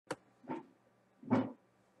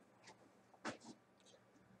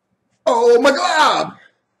Oh my God!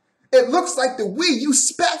 It looks like the Wii U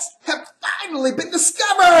specs have finally been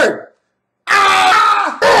discovered!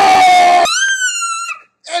 Ah!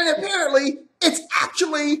 And apparently, it's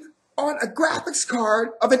actually on a graphics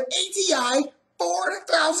card of an ATI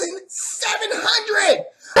 4700!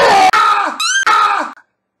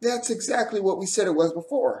 That's exactly what we said it was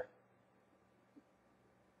before.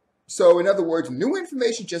 So, in other words, new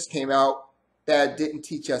information just came out that didn't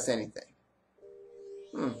teach us anything.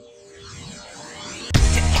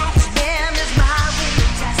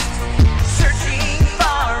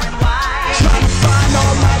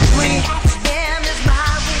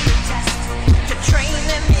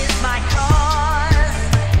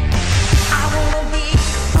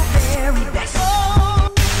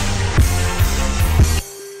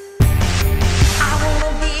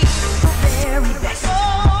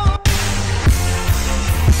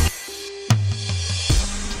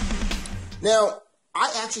 Now,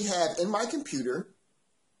 I actually have in my computer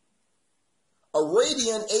a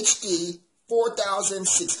Radeon HD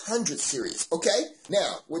 4600 series, okay?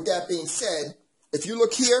 Now, with that being said, if you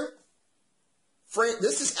look here,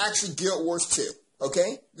 this is actually Guild Wars 2,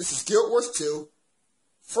 okay? This is Guild Wars 2,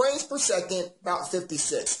 frames per second, about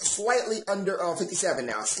 56, slightly under, 57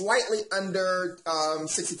 now, slightly under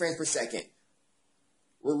 60 frames per second.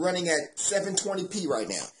 We're running at 720p right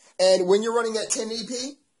now. And when you're running at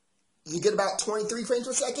 1080p, you get about 23 frames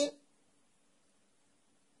per second,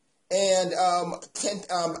 and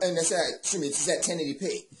it's at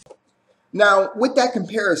 1080p. Now, with that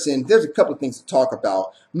comparison, there's a couple of things to talk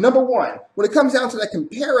about. Number one, when it comes down to that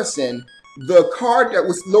comparison, the card that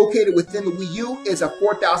was located within the Wii U is a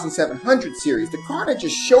 4700 series. The card I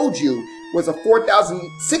just showed you was a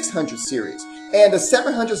 4600 series. And the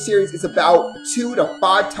 700 series is about 2 to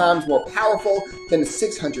 5 times more powerful than the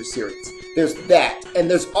 600 series. There's that. And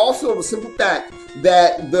there's also the simple fact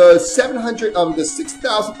that the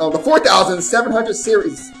 4700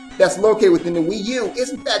 series that's located within the Wii U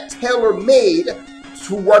is in fact tailor-made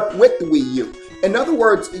to work with the Wii U. In other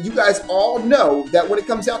words, you guys all know that when it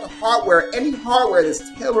comes down to hardware, any hardware that's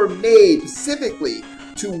tailor-made specifically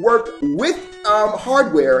to work with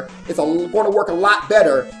hardware is going to work a lot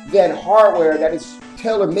better than hardware that is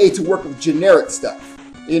tailor-made to work with generic stuff,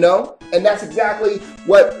 you know? And that's exactly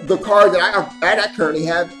what the card that I currently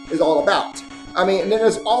have is all about. I mean, and then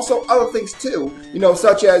there's also other things too, you know,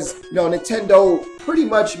 such as, you know, Nintendo pretty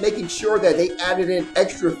much making sure that they added in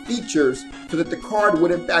extra features so that the card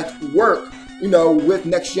would in fact work, you know, with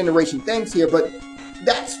next generation things here, but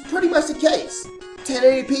that's pretty much the case.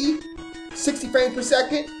 1080p, 60 frames per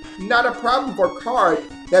second, not a problem for a card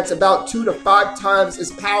that's about 2 to 5 times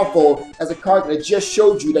as powerful as a card that I just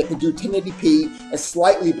showed you that can do 1080p and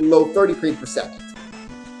slightly below 30 frames per second.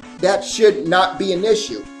 That should not be an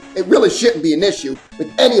issue. It really shouldn't be an issue with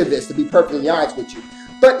any of this, to be perfectly honest with you.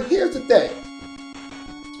 But here's the thing.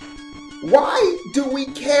 Why do we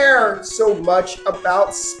care so much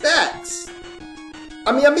about specs?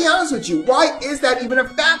 I mean, I'll be honest with you. Why is that even a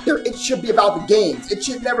factor? It should be about the games. It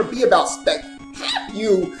should never be about specs. Half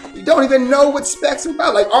you don't even know what specs are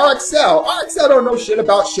about. Like RxL. RxL don't know shit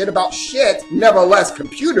about shit. Nevertheless,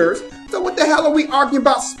 computers. So what the hell are we arguing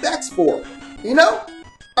about specs for? You know?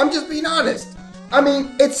 I'm just being honest. I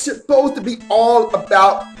mean, it's supposed to be all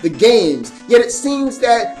about the games, yet it seems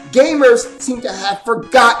that gamers seem to have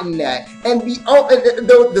forgotten that. And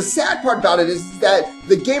the sad part about it is that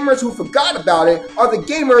the gamers who forgot about it are the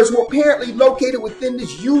gamers who are apparently located within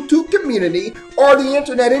this YouTube community or the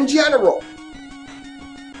internet in general.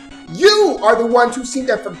 You are the ones who seem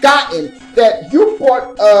to have forgotten that you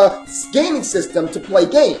bought a gaming system to play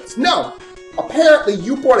games. No. Apparently,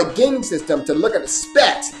 you bought a gaming system to look at the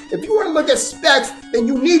specs. If you want to look at specs, then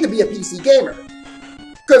you need to be a PC gamer.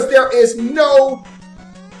 Because there is no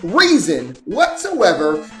reason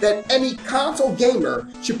whatsoever that any console gamer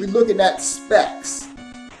should be looking at specs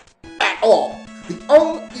at all.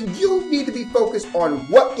 You need to be focused on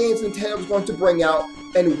what games Nintendo is going to bring out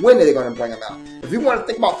and when are they going to bring them out. If you want to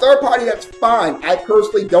think about third party, that's fine. I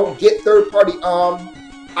personally don't get third party.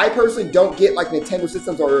 I personally don't get like Nintendo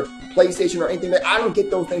systems or PlayStation or anything. I don't get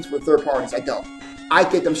those things for third parties. I don't. I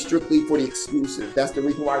get them strictly for the exclusives. That's the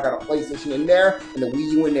reason why I got a PlayStation in there and the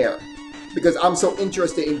Wii U in there. Because I'm so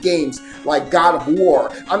interested in games like God of War.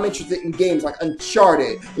 I'm interested in games like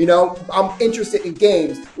Uncharted. You know, I'm interested in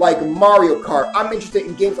games like Mario Kart. I'm interested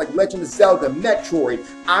in games like Legend of Zelda, Metroid.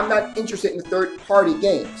 I'm not interested in third-party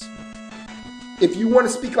games. If you want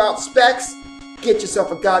to speak about specs, get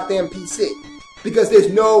yourself a goddamn PC. Because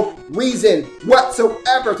there's no reason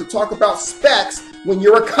whatsoever to talk about specs when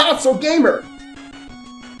you're a console gamer.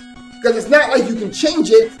 Because it's not like you can change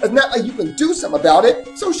it. It's not like you can do something about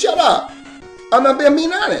it. So shut up. I'm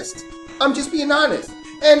being honest. I'm just being honest.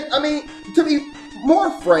 And I mean, to be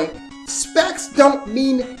more frank, specs don't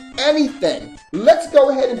mean anything. Let's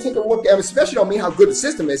go ahead and take a look at it, especially don't mean how good the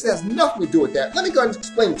system is. It has nothing to do with that. Let me go ahead and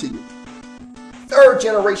explain it to you. Third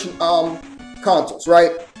generation consoles,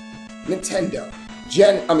 right? Nintendo.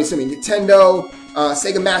 Nintendo,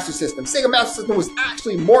 Sega Master System. Sega Master System was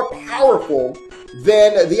actually more powerful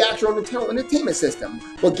than the actual Nintendo Entertainment System.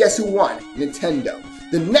 But guess who won? Nintendo.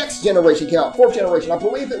 The next generation came out, fourth generation. I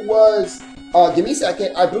believe it was, give me a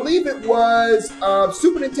second. I believe it was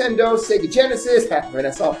Super Nintendo, Sega Genesis,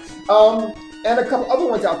 and a couple other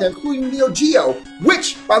ones out there, including Neo Geo,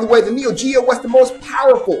 which, by the way, the Neo Geo was the most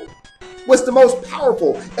powerful.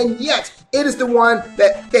 And yet, it is the one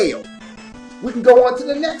that failed. We can go on to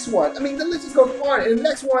the next one. I mean, the list just goes on. And the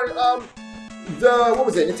next one,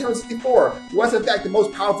 Nintendo 64 was, in fact, the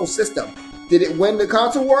most powerful system. Did it win the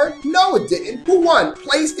console war? No, it didn't. Who won?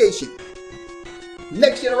 PlayStation.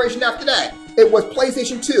 Next generation after that, it was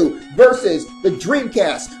PlayStation 2 versus the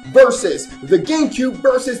Dreamcast versus the GameCube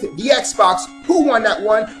versus the Xbox. Who won that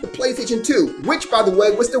one? The PlayStation 2, which, by the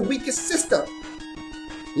way, was the weakest system.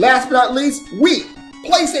 Last but not least, Wii.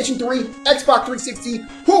 PlayStation 3, Xbox 360.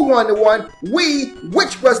 Who won the one? Wii,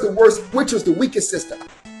 which was the worst, which was the weakest system.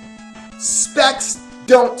 Specs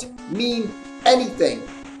don't mean anything.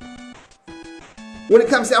 When it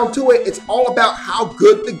comes down to it, it's all about how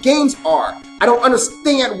good the games are. I don't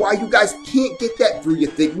understand why you guys can't get that through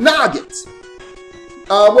your thick noggins.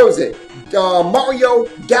 Mario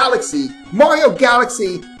Galaxy. Mario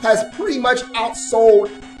Galaxy has pretty much outsold,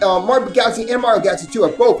 Mario Galaxy and Mario Galaxy 2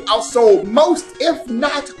 have both outsold most, if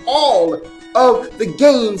not all, of the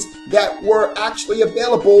games that were actually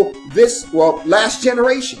available last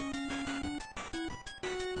generation.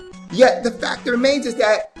 Yet the fact remains is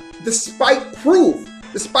that despite proof,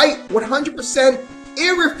 despite 100%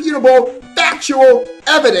 irrefutable factual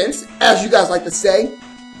evidence, as you guys like to say,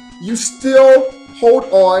 you still hold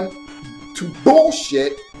on to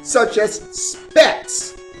bullshit such as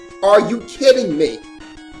specs. Are you kidding me?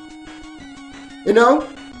 You know?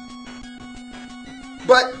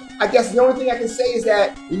 But I guess the only thing I can say is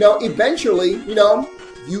that, eventually,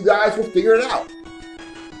 you guys will figure it out.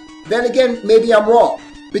 Then again, maybe I'm wrong,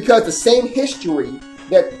 because the same history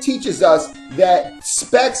that teaches us that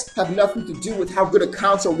specs have nothing to do with how good a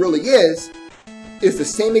console really is the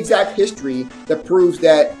same exact history that proves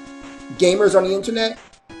that gamers on the internet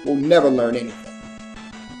will never learn anything.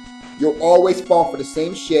 You'll always fall for the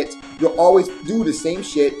same shit. You'll always do the same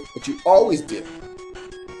shit that you always do.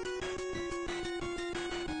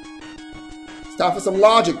 It's time for some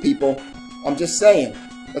logic, people. I'm just saying.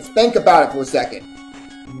 Let's think about it for a second.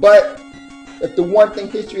 But if the one thing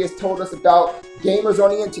history has told us about gamers on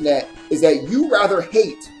the internet is that you rather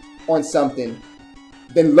hate on something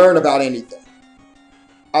than learn about anything.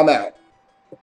 I'm out.